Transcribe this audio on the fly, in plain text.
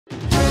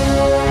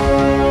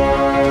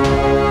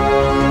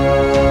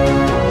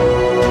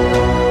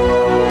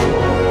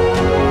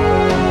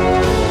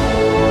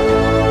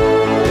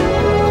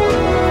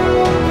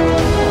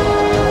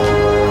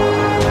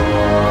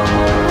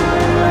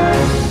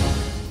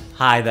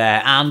Hi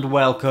there and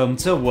welcome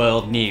to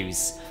World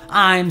News.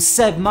 I'm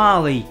Seb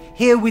Marley,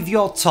 here with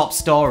your top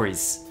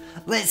stories.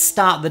 Let's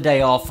start the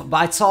day off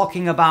by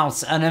talking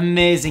about an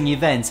amazing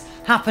event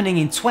happening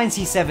in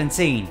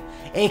 2017,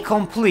 a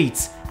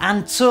complete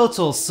and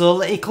total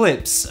solar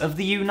eclipse of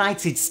the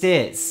United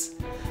States.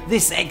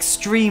 This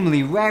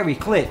extremely rare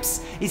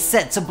eclipse is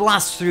set to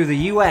blast through the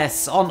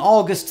US on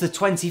August the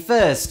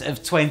 21st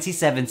of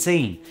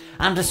 2017,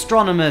 and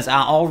astronomers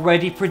are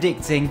already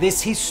predicting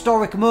this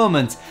historic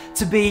moment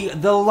to be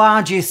the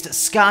largest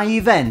sky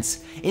event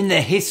in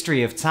the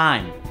history of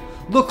time.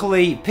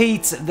 Luckily,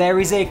 Pete, there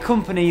is a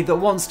company that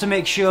wants to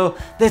make sure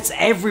that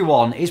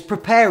everyone is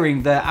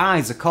preparing their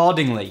eyes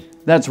accordingly.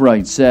 That's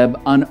right, Seb.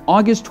 On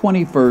August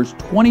 21st,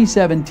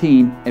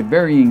 2017, at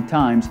varying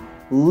times,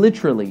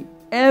 literally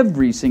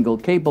every single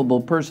capable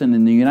person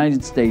in the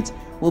United States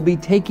will be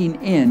taking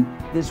in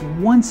this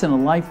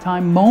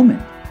once-in-a-lifetime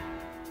moment.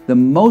 The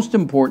most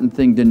important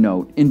thing to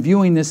note in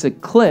viewing this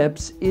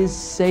eclipse is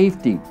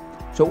safety.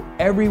 So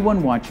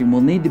everyone watching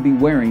will need to be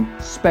wearing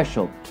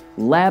special,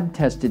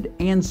 lab-tested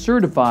and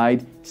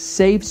certified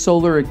safe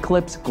solar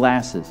eclipse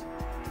glasses.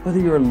 Whether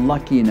you're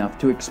lucky enough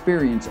to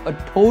experience a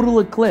total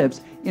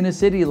eclipse in a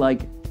city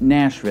like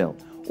Nashville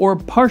or a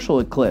partial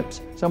eclipse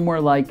somewhere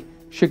like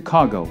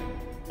Chicago,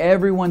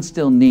 everyone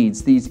still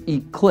needs these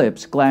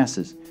eclipse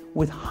glasses.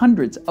 With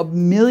hundreds of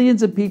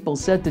millions of people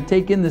set to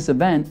take in this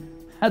event,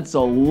 that's a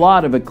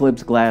lot of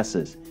eclipse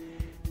glasses.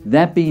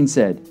 That being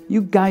said,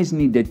 you guys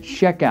need to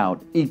check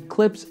out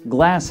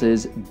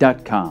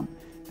eclipseglasses.com.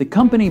 The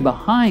company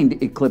behind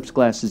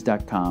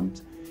eclipseglasses.com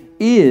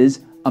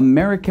is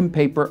American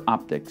Paper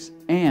Optics,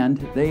 and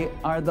they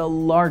are the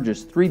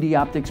largest 3D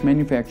optics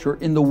manufacturer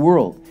in the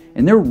world,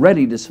 and they're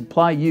ready to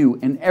supply you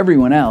and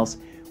everyone else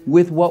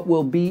with what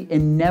will be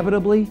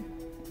inevitably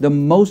the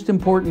most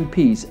important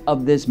piece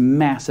of this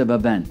massive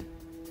event: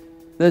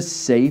 the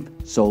safe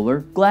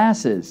solar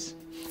glasses.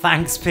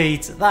 Thanks,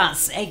 Pete.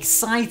 That's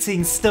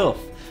exciting stuff.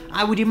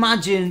 I would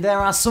imagine there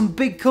are some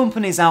big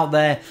companies out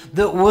there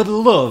that would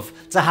love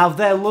to have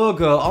their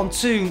logo on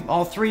 200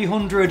 or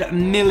 300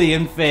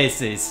 million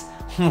faces.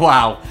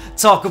 Wow,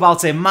 talk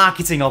about a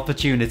marketing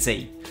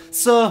opportunity.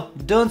 So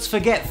don't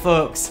forget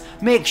folks,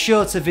 make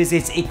sure to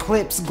visit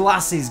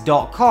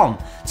eclipseglasses.com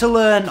to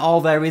learn all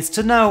there is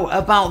to know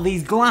about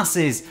these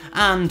glasses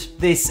and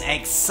this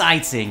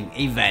exciting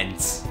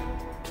event.